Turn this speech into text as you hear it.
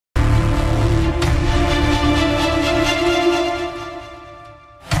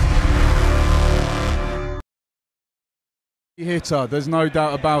hitter, there's no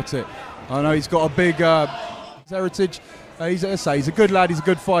doubt about it. I know he's got a big heritage. He's a good lad, he's a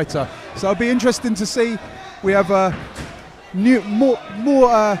good fighter. So it'll be interesting to see. We have a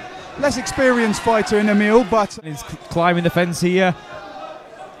less experienced fighter in Emil, but he's climbing the fence here.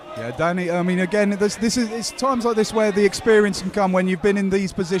 Yeah, Danny, I mean, again, it's times like this where the experience can come. When you've been in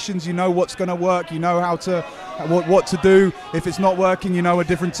these positions, you know what's going to work, you know how to, what to do. If it's not working, you know a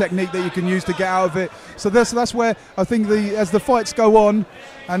different technique that you can use to get out of it. So that's where I think as the fights go on,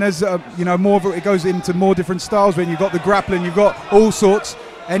 and as you know, more of it goes into more different styles. When you've got the grappling, you've got all sorts.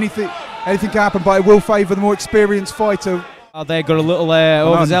 Anything can happen, but it will favour the more experienced fightor. Oh, they got a little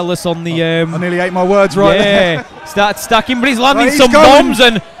overzealous on the. I nearly ate my words right there. Start stacking, but he's landing some bombs,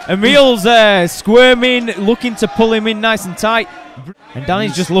 and Emil's squirming, looking to pull him in nice and tight. And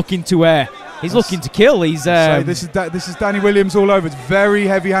Danny's just looking to he's looking to kill. He's this is Danny Williams all over. It's very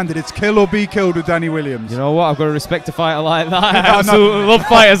heavy-handed. It's kill or be killed with Danny Williams. You know what? I've got to respect a fighter like that. I absolutely love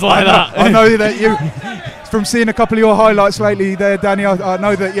fighters like that. I know that you. From seeing a couple of your highlights lately there, Danny, I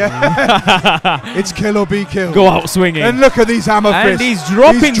know that, yeah. It's kill or be killed. Go out swinging. And look at these hammer fists. And he's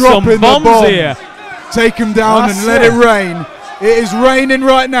dropping some bombs here. Take him down and let it rain. It is raining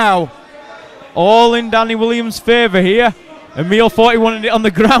right now. All in Danny Williams' favour here. Emil thought he wanted it on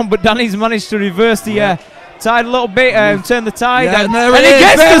the ground, but Danny's managed to reverse the tide a little bit, turn the tide. Yeah, and there he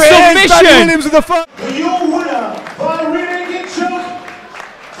gets the submission. Danny Williams with the fight. Your winner by